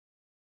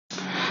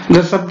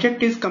The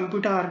subject is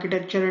Computer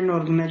Architecture and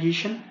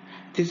Organization.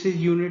 This is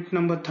unit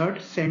number 3rd,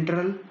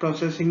 Central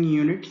Processing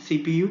Unit,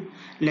 CPU,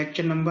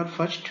 lecture number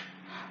 1st.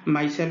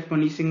 Myself,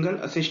 Maneesh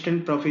Singhal,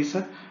 Assistant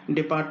Professor,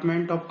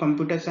 Department of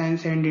Computer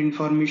Science and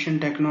Information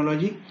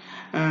Technology,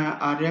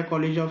 Arya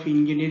College of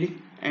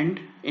Engineering and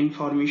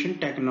Information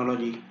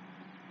Technology.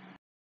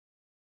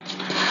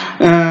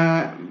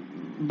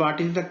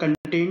 What is the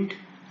content?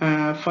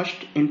 First,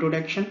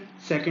 introduction.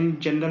 Second,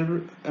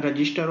 general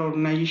register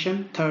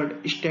organization. Third,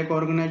 stack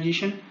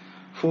organization.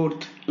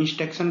 Fourth,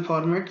 instruction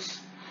formats,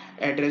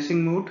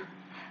 addressing mode,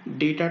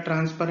 data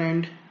transfer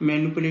and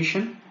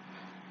manipulation,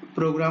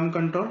 program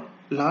control.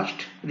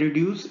 Last,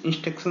 reduce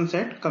instruction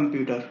set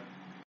computer.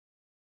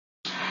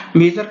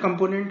 Major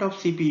component of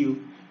CPU: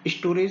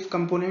 storage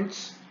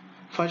components.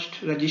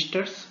 First,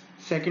 registers.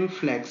 Second,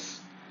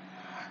 flags.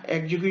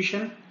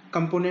 Execution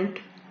component: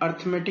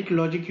 arithmetic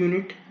logic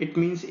unit, it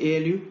means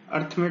ALU,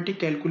 arithmetic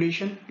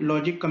calculation,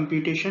 logic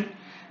computation,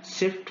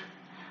 shift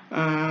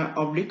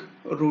oblique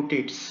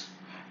rotates.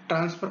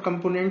 Transfer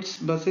components: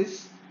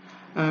 buses.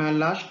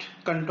 Last,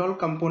 control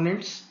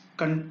components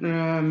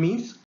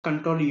means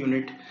control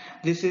unit.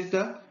 This is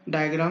the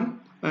diagram.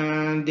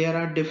 There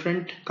are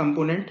different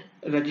component: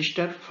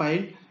 register,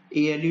 file,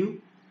 ALU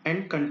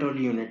and control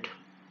unit.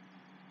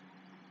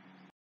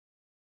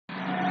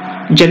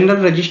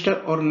 General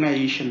register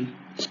organization.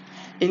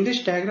 In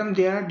this diagram,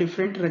 there are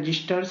different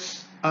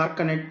registers are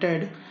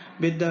connected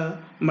with the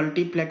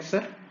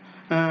multiplexer,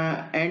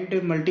 and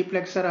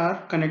multiplexer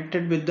are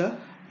connected with the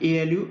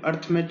ALU,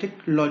 arithmetic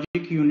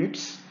logic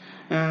units.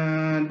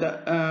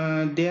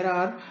 There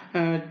are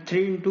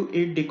 3 into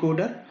 8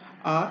 decoder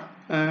are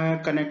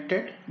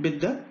connected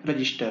with the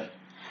register.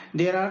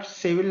 There are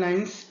 7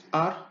 lines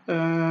or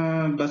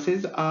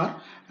buses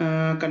are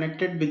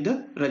connected with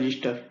the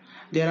register.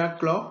 There are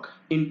clock,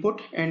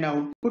 input and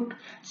output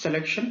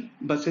selection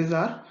buses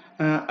are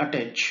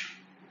attached.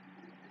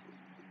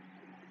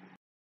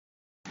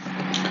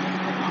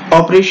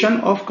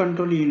 Operation of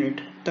control unit.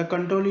 The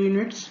control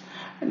units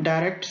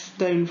directs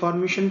the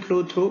information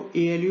flow through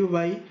ALU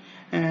by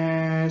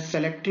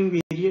selecting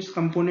various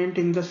components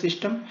in the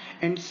system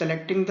and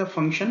selecting the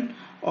function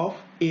of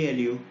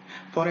ALU.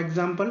 For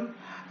example,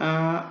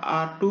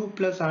 R2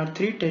 plus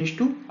R3 tends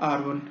to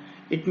R1.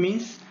 It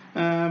means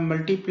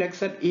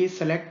multiplexer A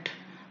select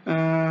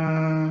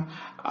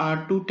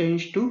R2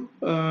 tends to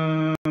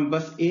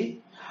bus A,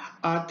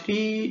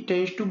 R3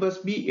 tends to bus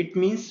B. It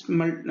means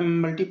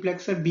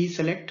multiplexer B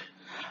select.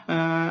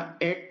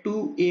 Add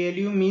to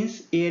ALU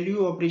means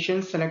ALU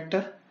operation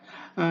selector.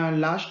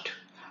 Last,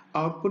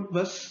 output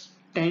bus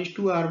tends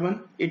to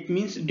R1. It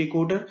means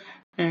decoder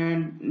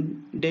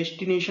and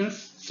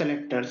destinations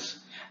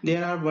selectors.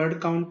 There are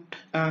word count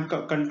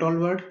control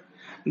word.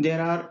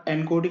 There are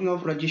encoding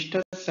of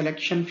register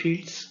selection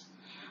fields.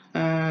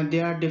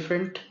 There are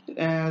different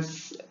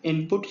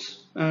inputs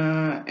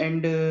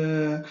and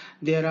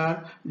there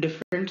are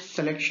different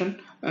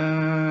selection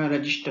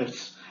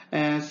registers.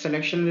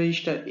 Selection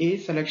register A,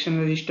 selection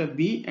register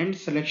B and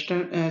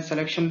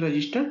selection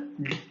register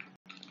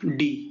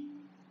D.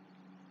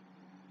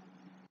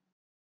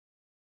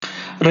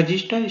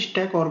 Register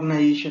stack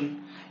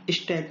organization.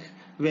 Stack,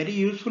 very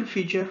useful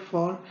feature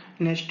for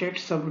nested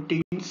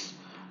subroutines,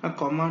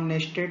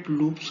 nested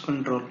loops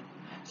control.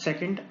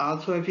 Second,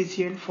 also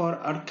efficient for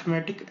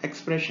arithmetic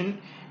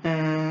expression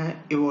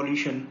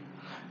evolution.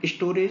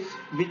 Storage,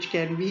 which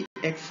can be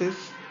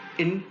accessed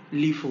in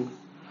LIFO.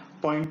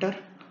 Pointer,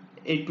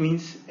 it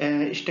means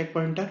stack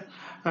pointer.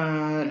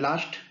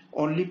 Last,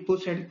 only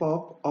push and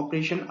pop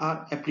operation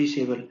are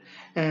appreciable.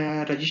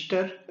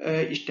 Register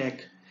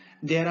stack.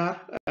 There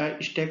are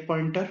stack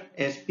pointer,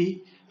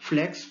 SP,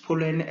 flex,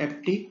 full and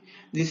empty.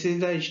 This is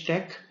the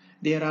stack.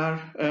 There are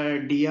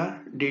DR,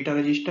 data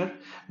register.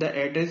 The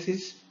address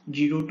is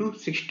 0 to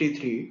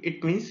 63.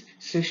 It means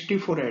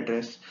 64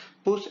 address.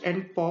 Push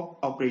and pop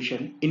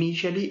operation.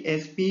 Initially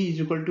SP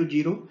is equal to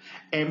 0,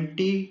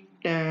 empty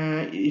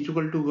is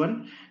equal to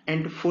 1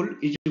 and full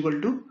is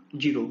equal to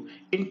 0.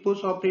 In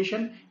push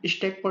operation,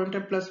 stack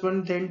pointer plus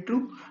 1 then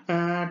to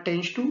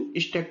tends to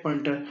stack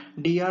pointer.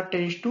 DR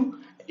tends to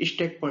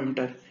stack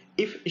pointer.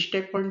 If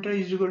stack pointer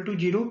is equal to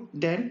 0,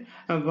 then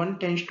 1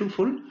 tends to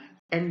full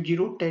and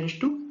 0 tends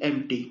to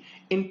empty.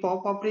 In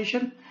pop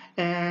operation,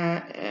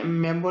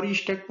 memory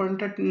stack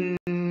pointer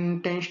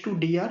tends to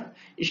DR,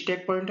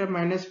 stack pointer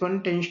minus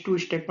 1 tends to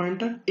stack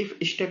pointer. If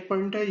stack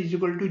pointer is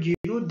equal to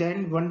 0,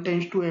 then 1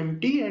 tends to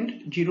empty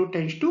and 0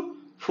 tends to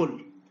full.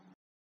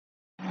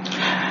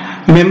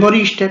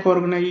 Memory stack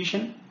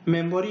organization.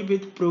 Memory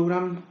with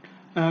program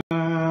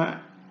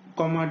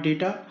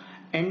data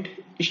and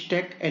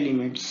stack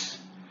elements.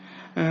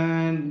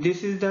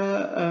 This is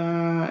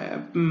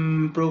the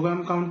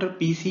program counter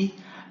PC,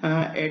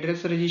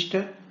 address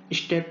register,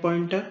 stack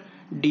pointer,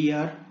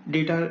 DR,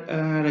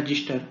 data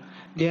register.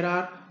 There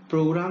are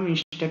program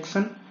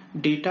instruction,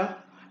 data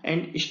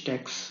and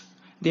stacks.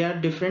 There are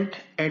different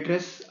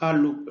address are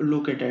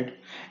located.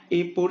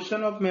 A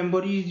portion of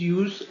memory is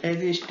used as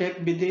a stack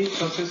with a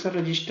processor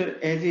register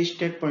as a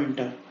stack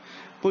pointer.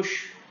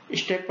 Push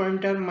Stack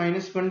pointer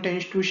 -1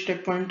 tends to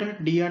stack pointer,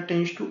 dr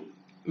tends to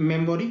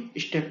memory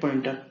stack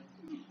pointer,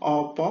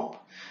 or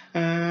pop.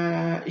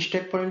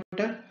 Stack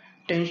pointer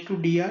tends to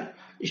dr,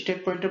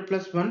 stack pointer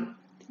 +1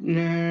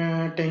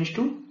 tends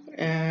to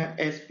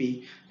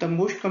sp. The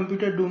most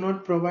computers do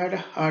not provide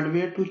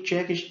hardware to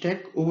check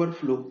stack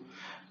overflow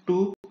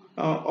to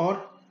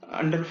or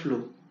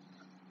underflow.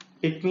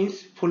 It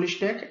means full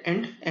stack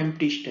and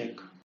empty stack.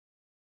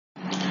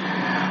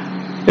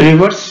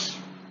 Reverse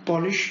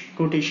Polish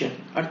notation.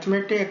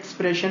 Arithmetic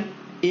expression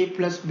a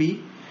plus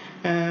b.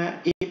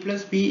 A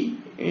plus b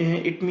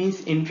it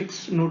means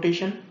infix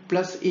notation,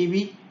 plus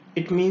ab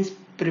it means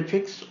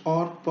prefix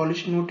or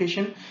Polish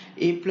notation.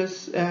 A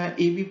plus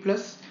ab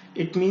plus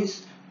it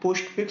means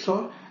postfix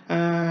or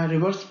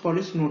reverse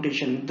Polish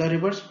notation. The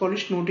reverse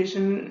Polish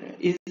notation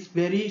is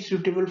very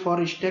suitable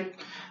for stack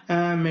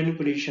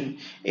manipulation.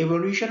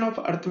 Evolution of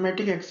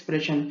arithmetic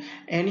expression.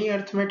 Any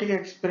arithmetic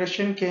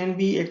expression can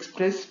be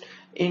expressed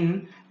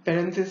in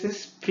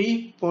parenthesis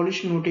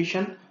pre-Polish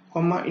notation,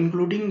 comma,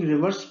 including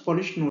reverse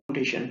Polish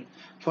notation.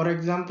 For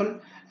example,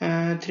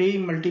 3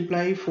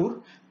 multiply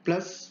 4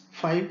 plus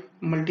 5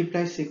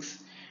 multiply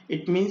 6.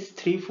 It means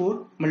 3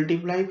 4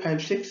 multiply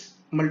 5 6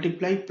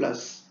 multiply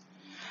plus.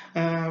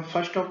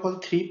 First of all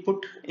 3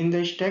 put in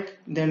the stack,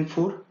 then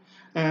 4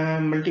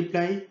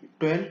 multiply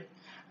 12,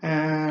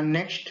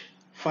 next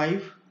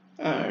 5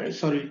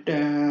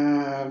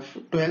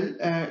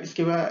 12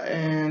 इसके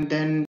बाद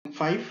then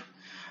 5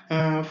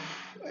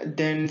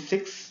 then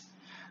 6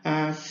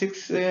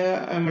 6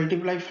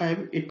 multiply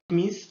 5 it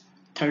means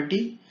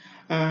 30,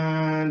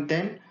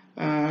 then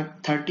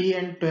 30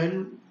 and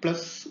 12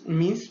 plus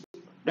means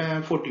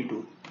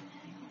 42.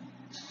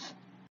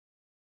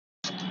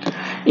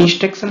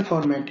 Instruction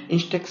format.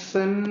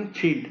 Instruction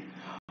field.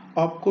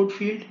 Opcode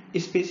field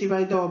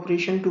specify the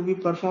operation to be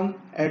performed.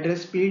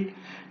 Address field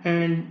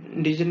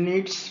and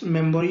designates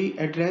memory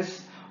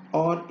address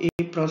or a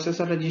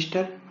processor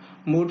register.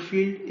 Mode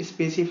field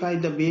specify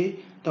the way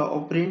the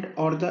operand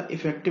or the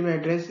effective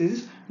address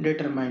is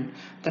determined.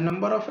 The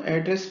number of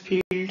address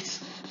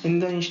fields in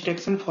the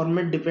instruction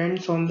format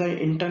depends on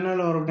the internal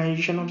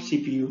organization of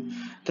CPU.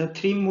 The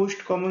three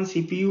most common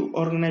CPU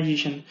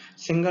organization: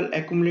 single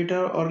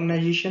accumulator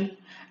organization,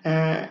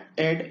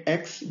 add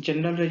X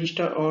general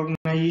register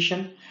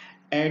organization,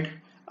 add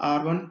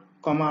R1,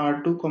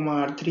 R2,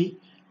 R3,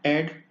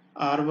 add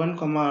R1,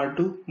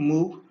 R2,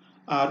 move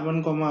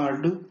R1,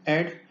 R2,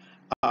 add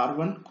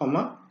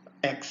R1,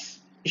 X.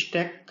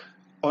 Stack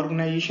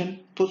organization,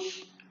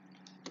 push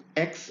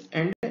X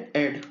and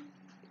add.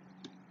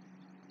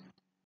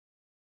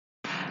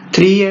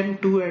 3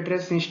 and 2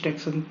 address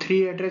instruction.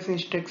 3 address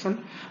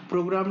instruction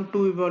program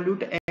to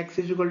evaluate X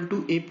is equal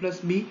to A plus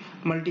B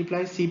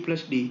multiply C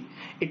plus D.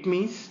 It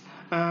means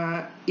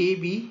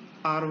AB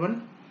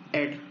R1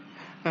 add,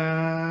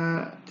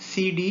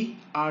 CD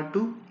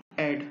R2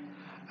 add,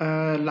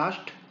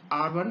 last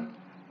R1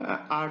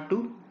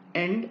 R2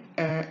 and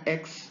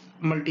X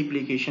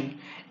multiplication.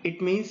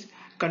 It means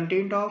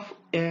content of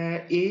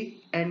A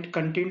and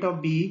content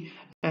of B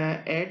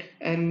add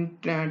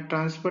and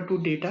transfer to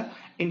data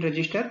in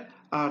register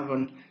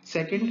R1.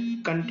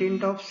 Second,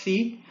 content of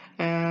C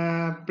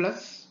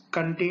plus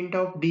content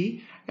of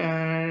D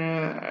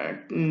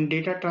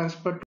data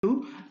transfer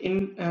to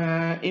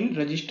in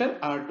register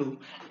R2,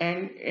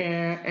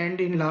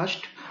 and in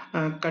last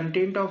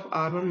content of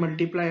R1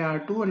 multiply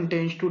R2 and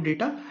tends to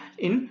data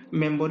in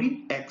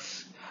memory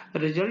X.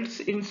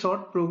 Results in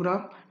short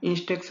program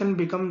instruction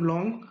become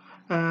long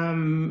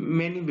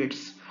many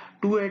bits.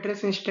 2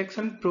 address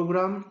instruction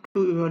program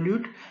to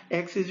evaluate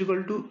X is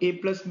equal to A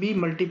plus B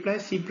multiply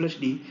C plus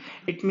D.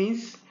 It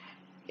means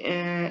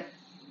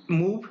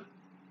move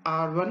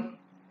R1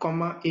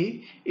 comma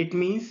A. It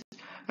means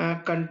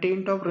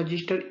content of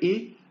register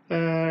A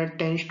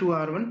tends to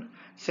R1.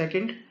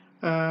 Second,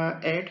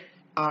 add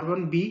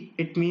R1B.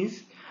 It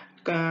means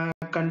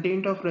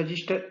content of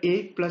register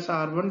A plus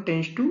R1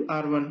 tends to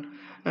R1.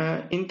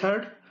 In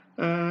third,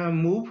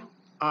 move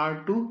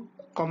R2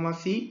 comma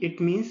C. It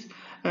means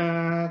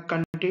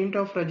content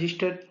of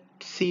register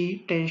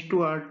C tends to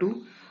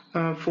R2.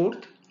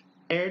 Fourth,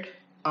 add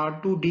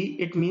R2D.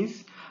 It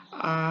means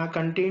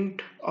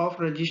content of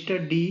register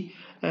D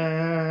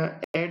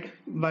add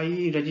by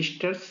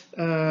registers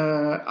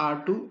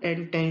R2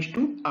 and tends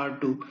to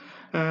R2.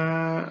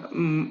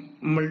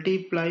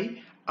 Multiply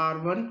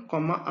R1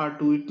 comma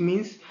R2. It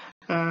means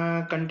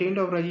content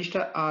of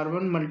register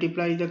R1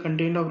 multiply the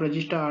content of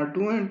register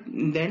R2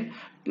 and then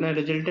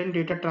resultant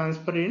data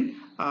transfer in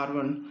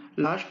R1.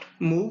 Last,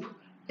 move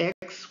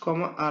X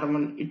comma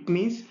R1. It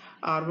means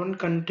R1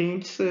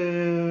 contains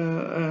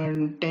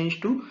tends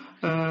to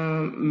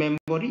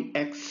memory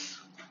X.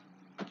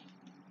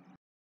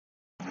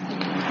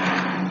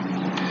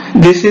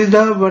 This is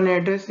the one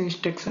address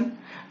instruction.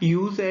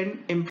 Use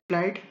an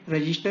implied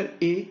register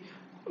A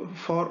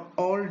for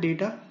all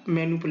data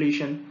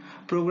manipulation.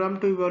 Program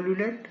to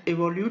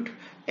evaluate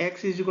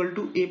X is equal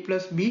to A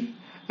plus B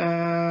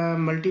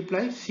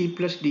multiply C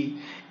plus D.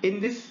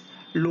 In this,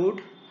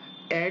 load,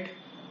 add,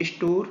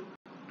 store,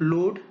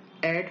 load,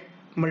 add,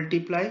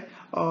 multiply,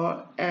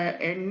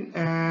 and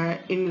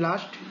in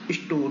last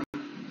store.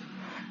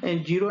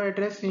 A zero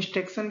address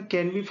instruction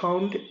can be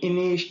found in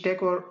a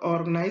stack or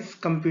organized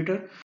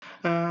computer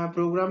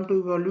program to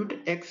evaluate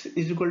x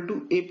is equal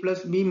to a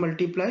plus b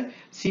multiply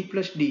c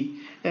plus d.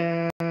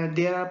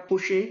 There are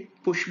push a,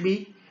 push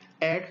b,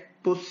 add,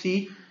 push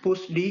c,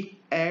 push d,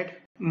 add,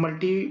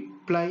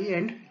 multiply,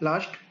 and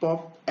last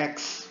pop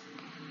x.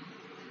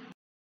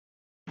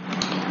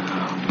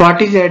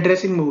 What is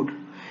addressing mode?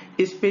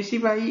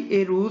 Specify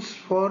a rules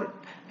for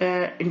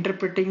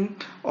interpreting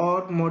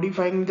or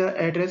modifying the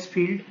address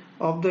field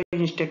of the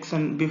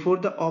instruction before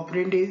the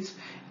operand is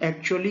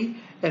actually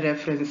a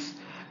reference.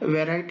 A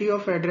variety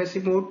of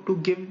addressing mode to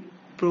give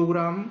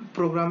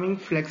programming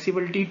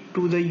flexibility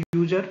to the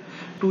user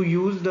to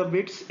use the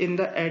bits in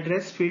the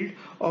address field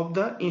of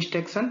the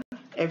instruction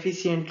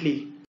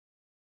efficiently.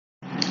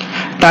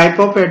 Type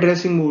of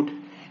addressing mode.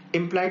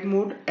 Implied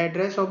mode.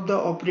 Address of the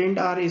operand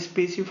are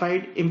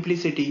specified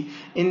implicitly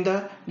in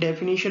the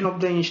definition of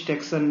the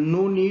instruction.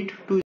 No need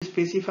to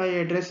specify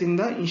address in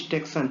the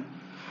instruction.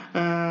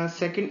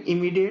 Second,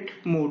 immediate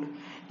mode.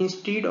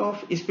 Instead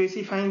of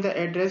specifying the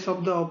address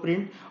of the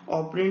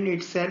operand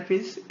itself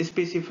is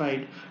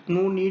specified.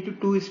 No need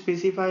to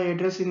specify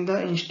address in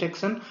the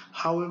instruction.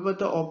 However,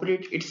 the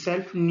operand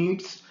itself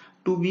needs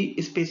to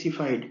be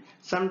specified.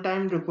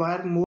 Sometimes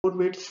require more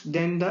bits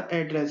than the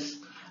address.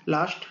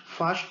 Last,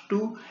 fast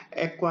to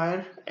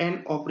acquire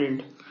an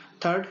operand.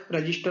 Third,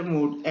 register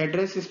mode.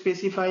 Address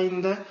specified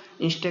in the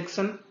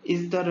instruction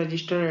is the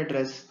register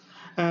address.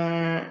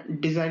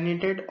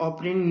 Designated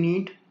operand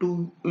need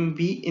to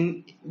be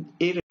in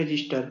a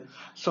register.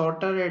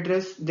 Shorter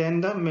address than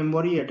the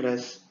memory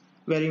address.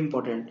 Very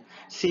important.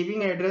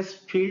 Saving address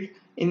field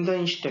in the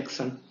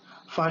instruction.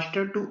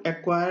 Faster to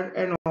acquire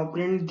an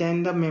operand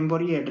than the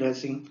memory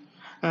addressing.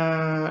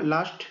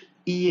 Last,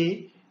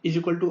 EA is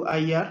equal to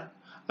IR.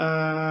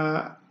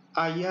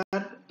 IR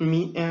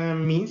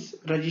means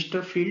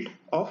register field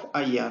of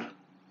IR.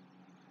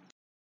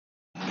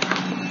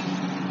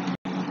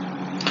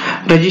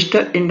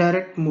 Register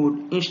indirect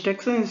mode.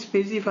 Instruction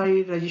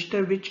specify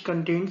register which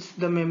contains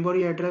the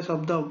memory address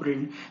of the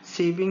operand.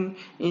 Saving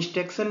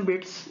instruction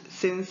bits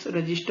since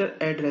register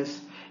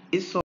address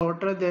is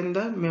shorter than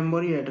the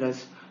memory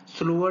address.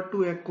 Slower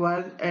to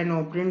acquire an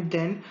operand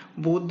than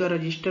both the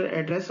register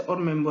address or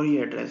memory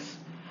address.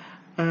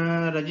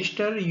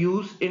 Register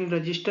used in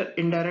register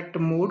indirect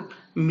mode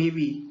may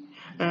be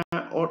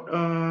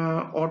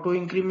auto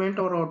increment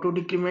or auto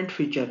decrement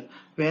feature.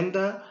 When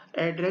the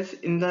address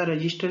in the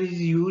register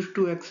is used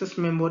to access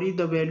memory,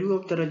 the value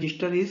of the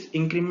register is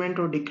increment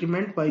or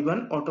decrement by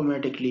 1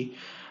 automatically.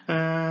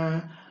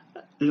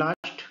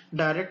 Last,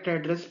 direct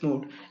address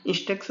mode.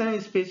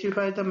 Instruction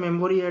specify the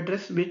memory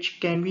address which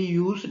can be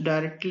used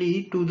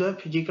directly to the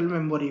physical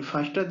memory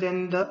faster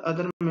than the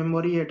other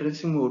memory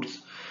addressing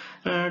modes.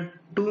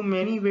 Too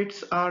many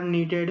bits are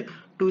needed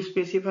to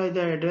specify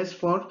the address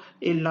for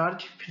a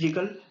large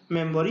physical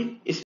memory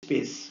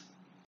space.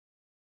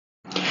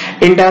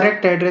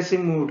 Indirect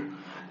addressing mode.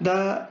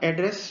 The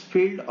address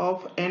field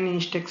of an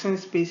instruction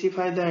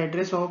specifies the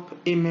address of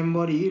a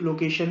memory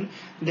location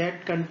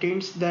that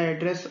contains the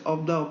address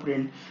of the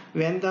operand.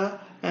 When the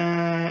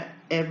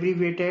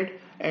abbreviated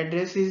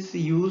address is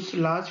used,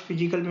 large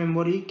physical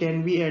memory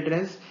can be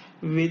addressed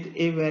with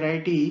a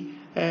variety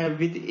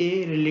with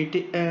a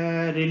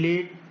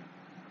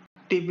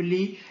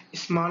relatively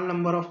small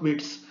number of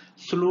bits.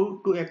 Slow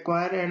to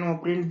acquire an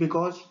operand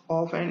because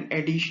of an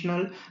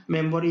additional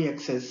memory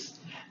access.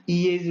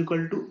 EA is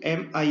equal to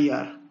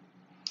MIR.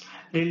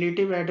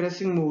 Relative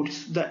addressing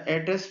modes. The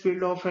address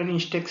field of an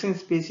instruction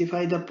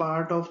specify the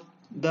part of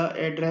the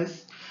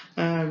address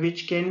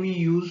which can be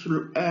used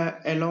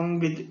along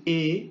with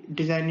a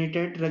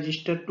designated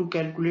register to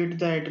calculate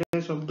the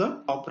address of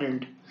the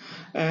operand.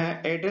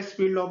 Address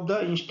field of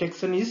the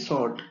instruction is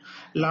short.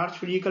 Large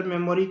physical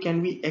memory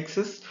can be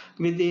accessed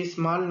with a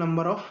small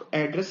number of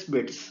address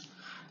bits.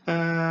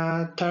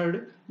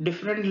 Third,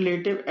 different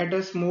relative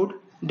address mode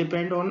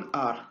depend on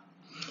R.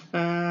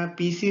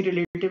 PC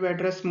relative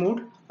address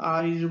mode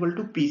R is equal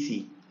to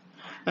PC.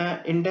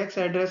 Index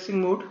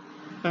addressing mode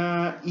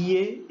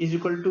EA is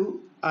equal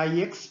to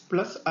IX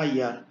plus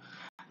IR.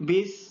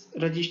 Base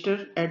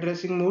register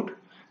addressing mode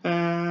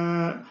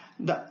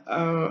the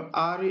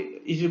R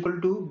is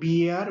equal to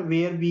BAR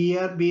where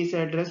BAR base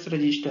address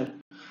register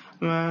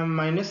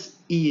minus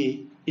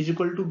EA is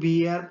equal to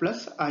BAR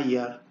plus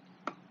IR.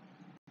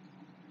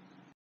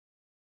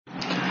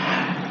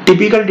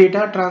 Typical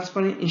data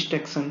transfer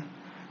instruction,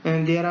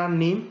 and there are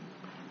name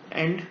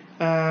and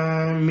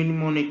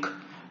mnemonic.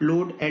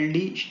 Load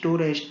LD,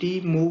 store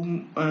ST,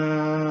 move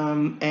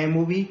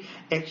MOV,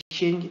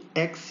 exchange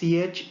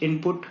XCH,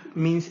 input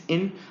means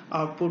in,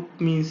 output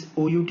means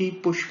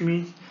OUT, push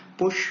means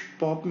push,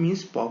 pop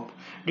means pop.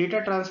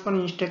 Data transfer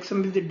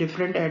instruction with the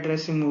different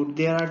addressing mode.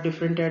 There are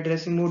different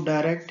addressing mode: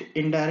 direct,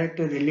 indirect,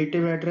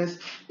 relative address,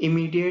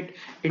 immediate,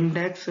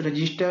 index,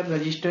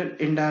 register,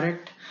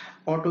 indirect,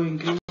 auto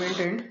increment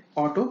and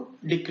auto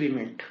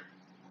decrement.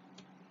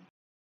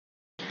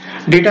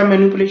 Data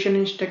manipulation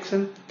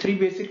instruction, three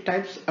basic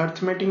types: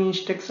 arithmetic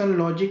instruction,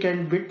 logic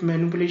and bit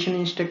manipulation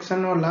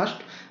instruction, or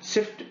last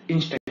shift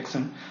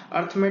instruction.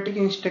 Arithmetic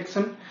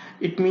instruction,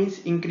 it means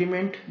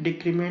increment,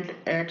 decrement,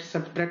 add,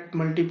 subtract,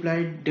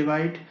 multiply,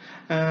 divide,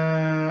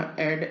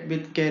 add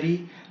with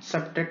carry,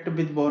 subtract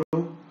with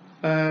borrow,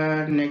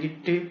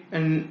 negative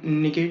and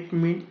negate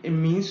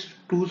means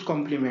two's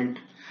complement.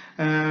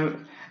 Uh,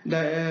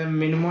 the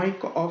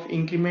mnemonic of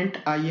increment: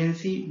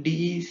 inc,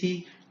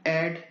 dec,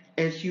 add,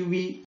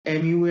 suv,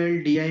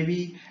 mul,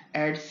 div,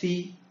 add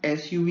c,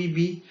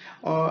 suvb,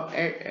 or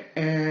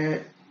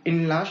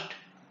in last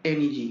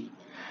neg.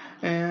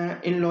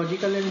 In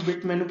logical and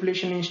bit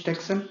manipulation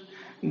instruction,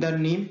 the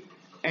name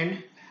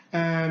and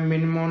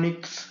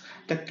mnemonics: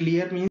 the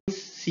clear means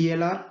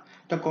CLR,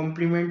 the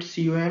complement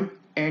COM,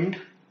 and,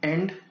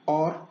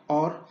 or,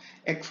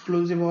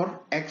 exclusive or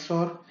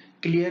XOR,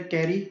 clear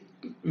carry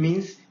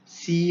means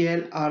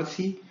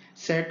CLRC,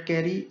 set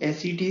carry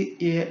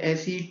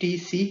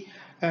SETC,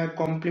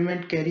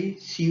 complement carry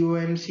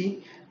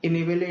COMC,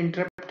 enable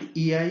interrupt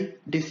EI,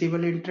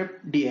 disable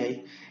interrupt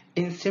DI.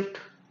 In shift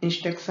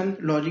instruction,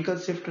 logical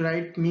shift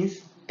right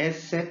means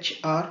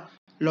SHR,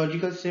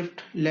 logical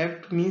shift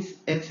left means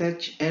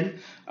SHL,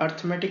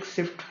 arithmetic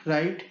shift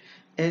right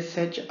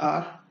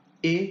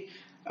SHRA,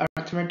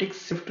 arithmetic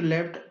shift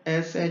left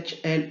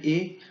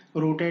SHLA,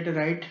 rotate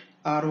right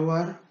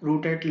ROR,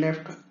 rotate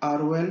left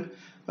ROL,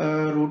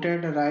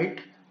 rotate right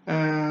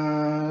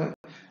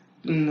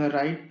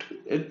right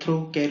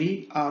through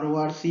carry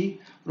RORC,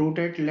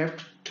 rotate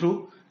left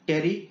through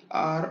carry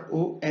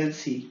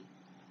ROLC.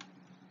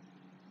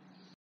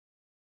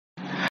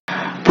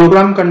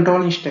 Program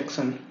control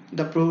instruction.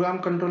 The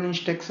program control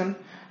instruction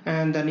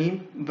and the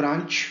name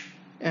branch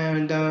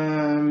and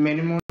the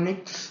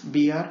mnemonics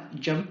BR,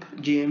 jump,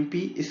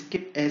 JMP,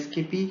 skip,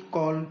 SKP,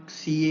 call,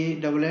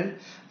 CALL,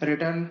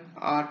 return,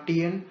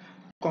 RTN,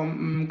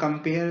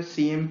 compare,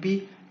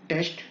 CMP,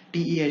 test,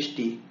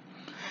 TEST.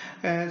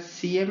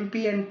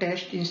 CMP and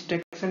test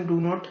instruction do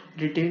not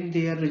retain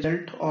their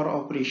result or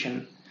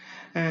operation,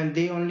 and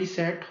they only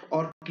set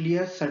or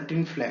clear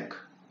certain flag.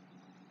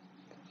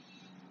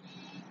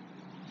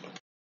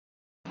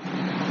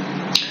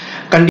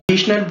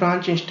 Conditional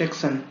branch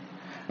instruction,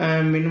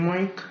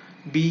 mnemonic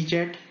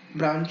BZ,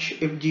 branch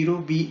if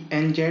 0,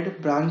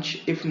 BNZ,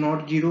 branch if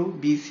not 0,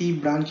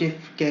 BC, branch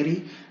if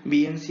carry,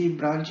 BNC,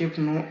 branch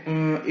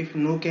if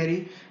no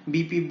carry,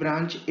 BP,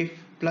 branch if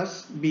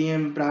plus,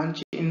 BM,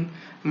 branch in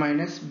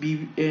minus,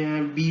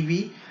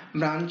 BV,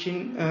 branch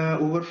in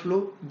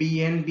overflow,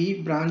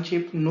 BNB, branch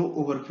if no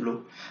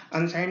overflow.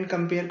 Unsigned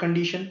compare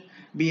condition: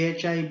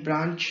 BHI,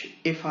 branch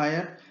if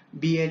higher,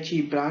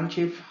 BHE, branch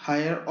if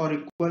higher or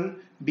equal,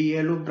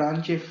 BLO,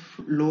 branch if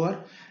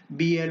lower,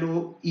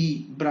 BLOE,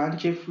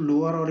 branch if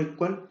lower or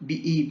equal,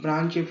 BE,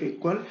 branch if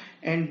equal,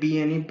 and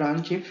BNE,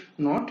 branch if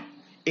not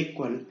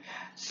equal.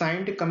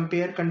 Signed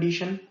compare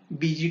condition: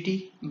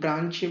 BGT,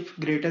 branch if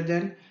greater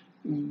than,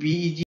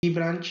 BEG,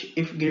 branch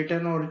if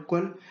greater or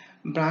equal,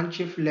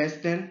 branch if less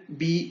than,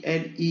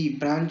 BLE,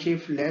 branch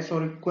if less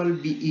or equal,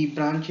 BE,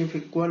 branch if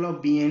equal, or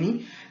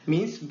BNE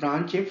means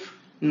branch if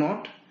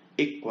not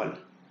equal.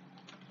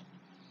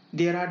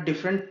 There are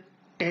different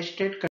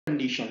tested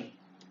conditions.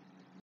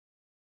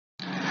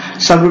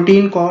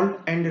 Subroutine call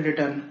and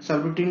return.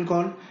 Subroutine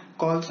call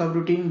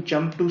subroutine,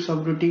 jump to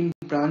subroutine,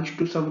 branch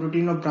to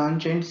subroutine, or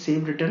branch and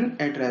save return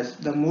address.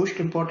 The most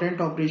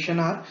important operation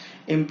are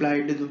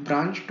implied. The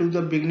branch to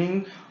the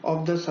beginning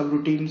of the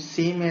subroutine,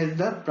 same as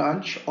the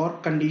branch or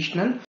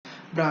conditional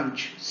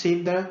branch.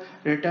 Save the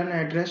return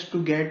address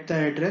to get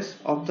the address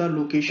of the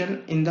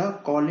location in the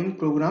calling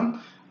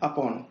program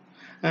upon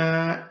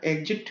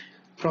exit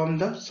from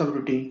the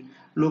subroutine.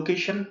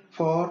 Location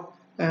for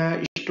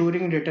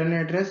storing return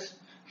address: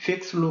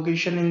 fixed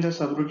location in the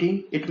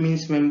subroutine, it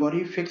means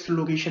memory, fixed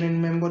location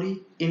in memory,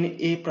 in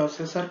a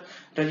processor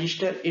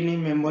register, in a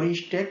memory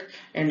stack,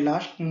 and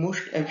last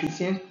most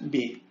efficient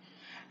way.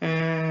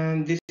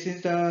 And this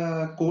is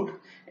the code: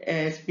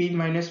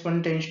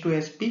 SP-1 tends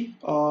to SP,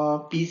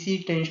 or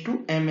PC tends to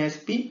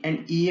MSP,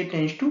 and EA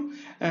tends to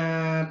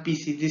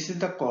PC. This is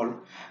the call.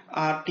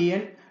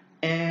 RTN,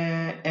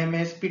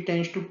 MSP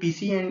tends to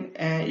PC,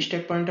 and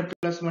stack pointer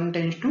 +1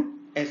 tends to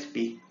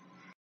SP.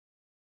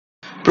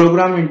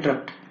 Program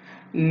interrupt.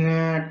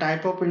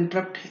 Type of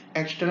interrupt: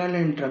 external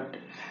interrupt.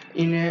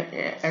 In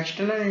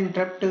external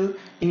interrupt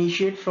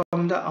initiate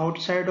from the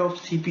outside of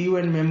CPU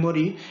and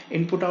memory,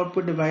 input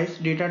output device,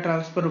 data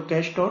transfer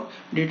request or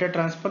data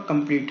transfer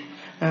complete.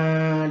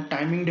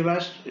 Timing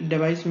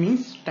device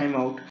means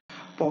timeout,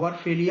 power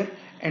failure,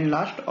 and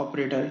last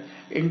operator.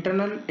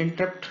 Internal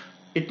interrupt,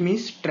 it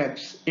means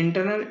traps.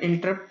 Internal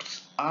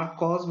interrupts are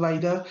caused by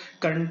the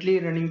currently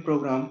running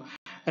program.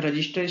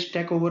 Register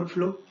stack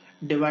overflow,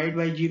 divide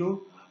by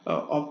zero,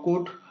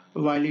 opcode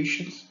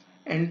violations,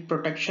 and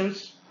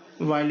protections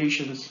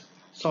violations.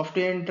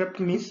 Software interrupt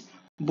means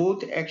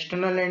both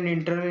external and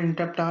internal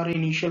interrupt are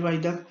initial by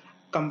the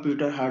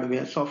computer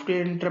hardware.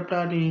 Software interrupt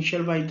are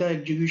initial by the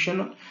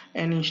execution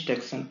and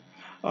instruction.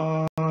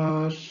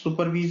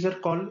 supervisor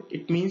call.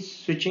 It means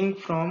switching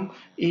from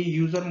a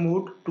user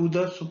mode to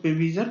the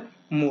supervisor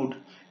mode,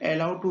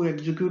 allow to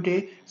execute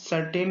a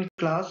certain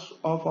class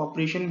of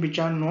operation which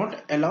are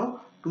not allowed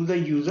to the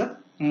user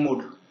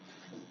mode.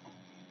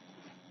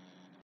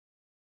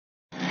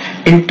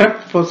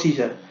 Interrupt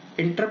procedure.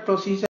 Interrupt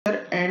procedure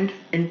and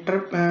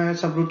interrupt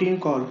subroutine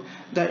call.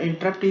 The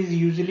interrupt is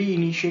usually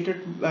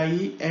initiated by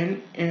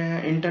an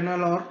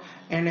internal or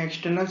an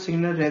external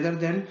signal rather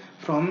than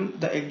from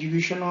the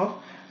execution of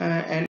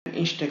an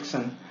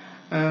instruction.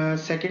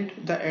 Second,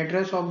 the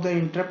address of the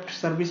interrupt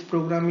service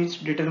program is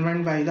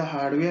determined by the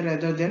hardware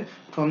rather than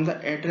from the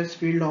address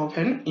field of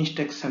an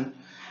instruction.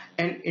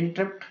 An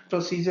interrupt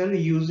procedure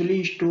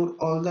usually stores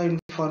all the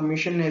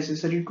information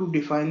necessary to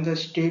define the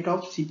state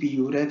of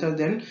CPU rather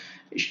than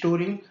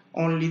storing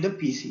only the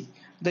PC.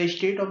 The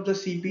state of the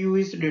CPU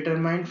is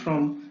determined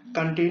from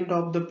content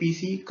of the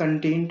PC,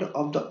 content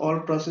of the all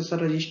processor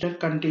register,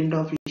 content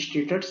of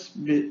status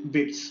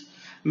bits.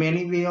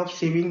 Many way of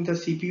saving the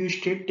CPU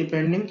state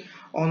depending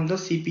on the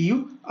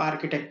CPU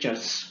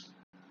architectures.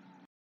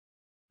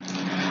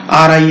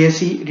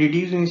 RISC,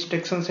 reduced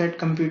instruction set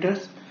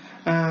computers.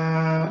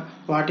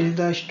 What is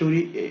the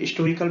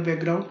historical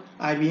background?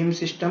 IBM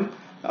system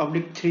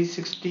oblique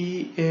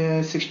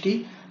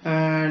 360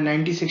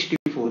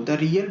 1964. The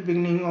real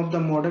beginning of the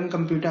modern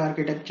computer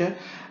architecture.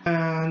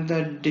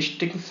 The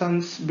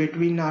distinctions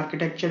between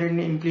architecture and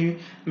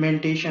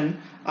implementation.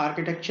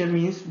 Architecture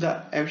means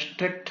the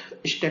abstract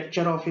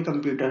structure of a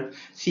computer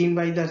seen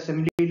by the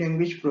assembly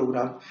language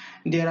program.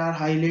 There are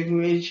high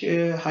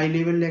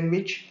level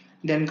language,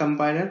 then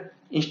compiler,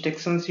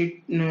 instruction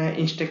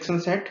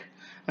set,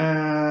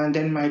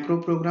 then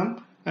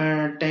microprogram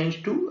tends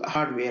to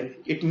hardware.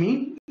 It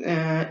means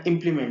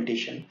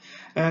implementation.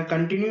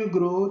 Continued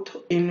growth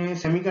in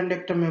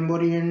semiconductor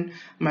memory and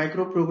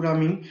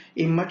microprogramming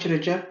is much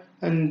richer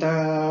and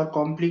the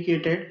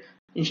complicated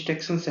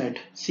instruction set.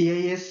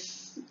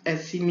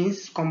 CISC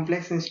means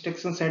complex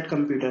instruction set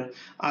computer.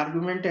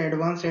 Argument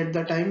advanced at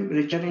the time.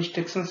 Richer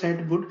instruction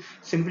set would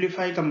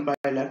simplify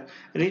compiler.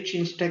 Rich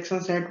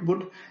instruction set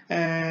would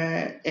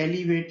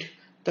elevate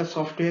the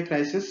software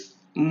crisis,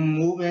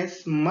 move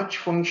as much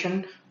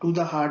function to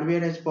the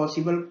hardware as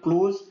possible,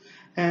 close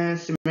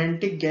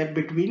semantic gap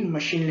between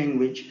machine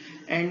language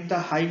and the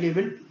high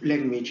level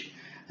language.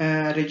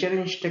 Richer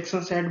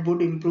instruction set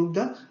would improve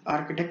the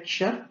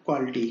architecture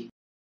quality.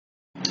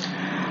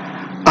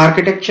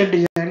 Architecture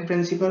design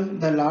principle.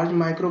 The large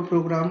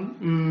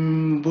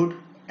microprogram would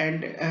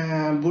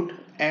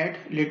add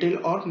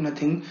little or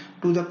nothing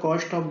to the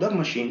cost of the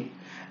machine.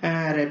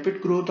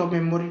 Rapid growth of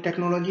memory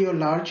technology or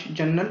large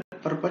general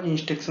purpose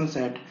instruction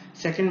set.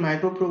 Second,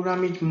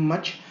 microprogram is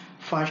much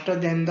faster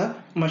than the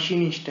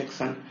machine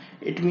instruction.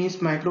 It means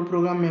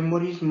microprogram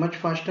memory is much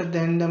faster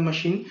than the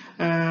machine,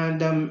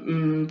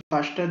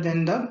 faster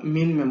than the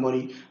main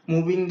memory,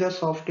 moving the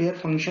software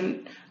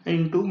function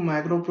into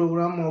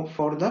microprogram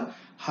for the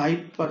high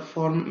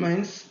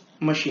performance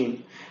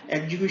machine.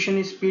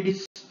 Execution speed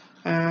is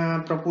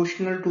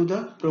proportional to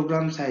the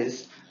program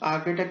size.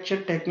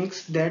 Architecture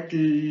techniques that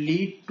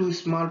lead to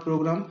small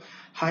program,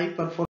 high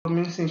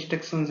performance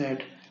instruction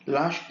set.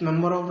 Large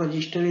number of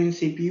register in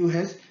CPU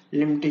has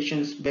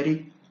limitations,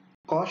 very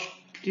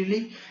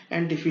costly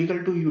and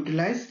difficult to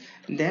utilize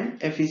them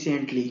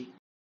efficiently.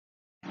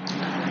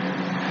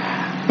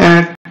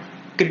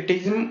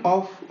 Criticism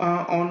of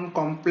on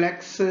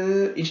complex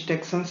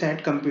instruction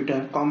set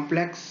computer.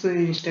 Complex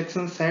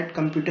instruction set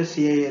computer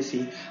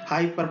CISC,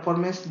 high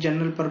performance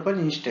general purpose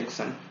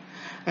instruction.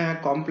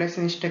 Complex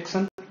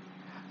instruction,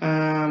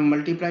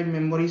 multiply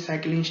memory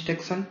cycle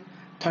instruction.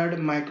 Third,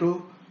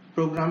 micro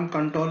program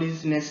control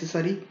is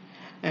necessary.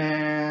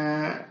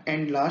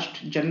 And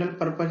last, general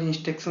purpose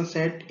instruction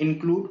set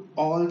include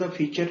all the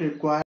features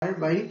required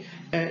by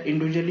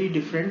individually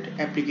different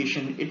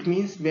application. It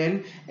means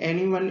when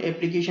any one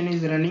application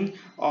is running,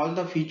 all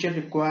the features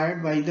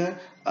required by the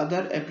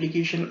other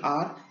application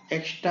are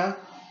extra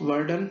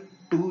burden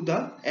to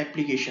the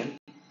application.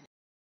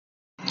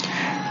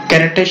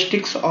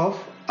 Characteristics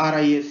of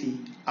RISC.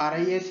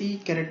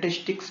 RISC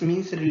characteristics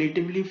means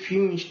relatively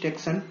few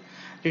instruction,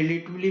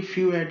 relatively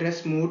few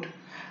address mode.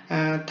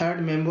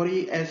 Third,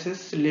 memory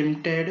access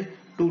limited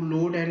to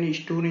load and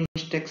store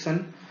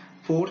instruction.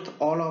 Fourth,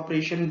 all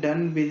operation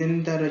done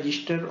within the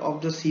register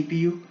of the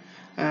CPU.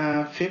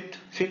 Fifth,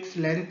 fixed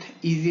length,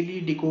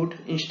 easily decode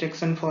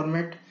instruction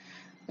format.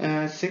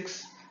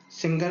 Sixth,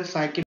 single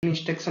cycle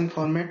instruction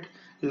format.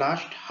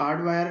 Last,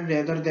 hardware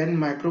rather than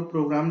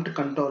microprogrammed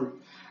control.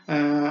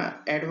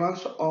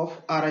 Advance of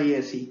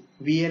RISC,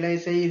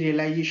 VLSI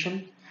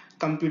realization,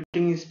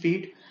 computing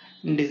speed,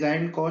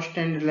 design cost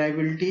and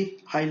reliability,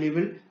 high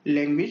level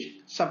language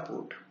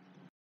support.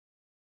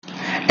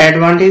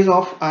 Advantage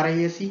of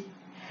RISC,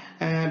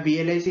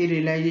 VLSI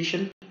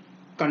realization,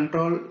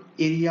 control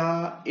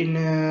area in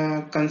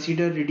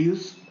consider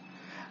reduce.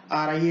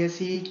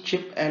 RISC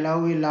chip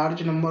allow a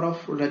large number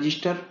of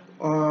register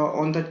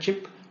on the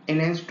chip,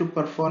 enhance to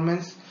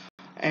performance,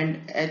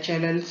 and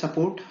HLL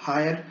support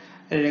higher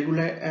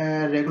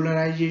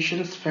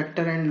regularizations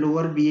factor and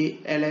lower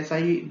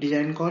VLSI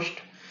design cost.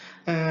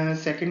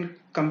 Second,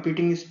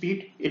 computing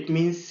speed. It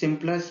means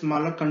simpler,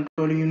 smaller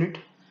control unit.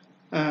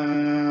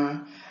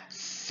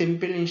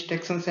 Simple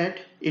instruction set.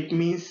 It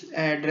means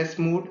address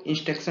mode,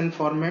 instruction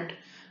format,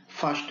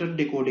 faster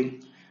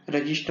decoding.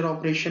 Register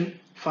operation,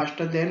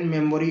 faster than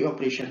memory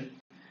operation.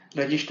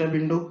 Register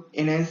window,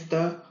 enhance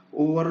the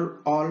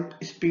overall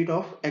speed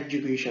of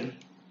execution.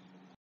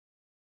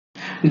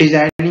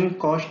 Designing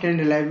cost and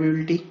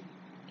reliability.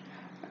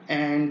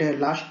 And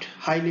last,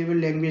 high level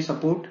language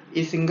support,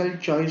 a single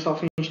choice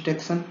of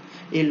instruction,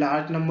 a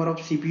large number of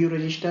CPU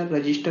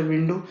register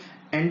window,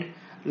 and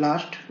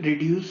last,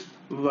 reduce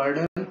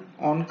burden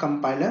on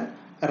compiler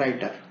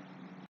writer.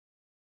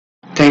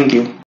 Thank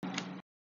you.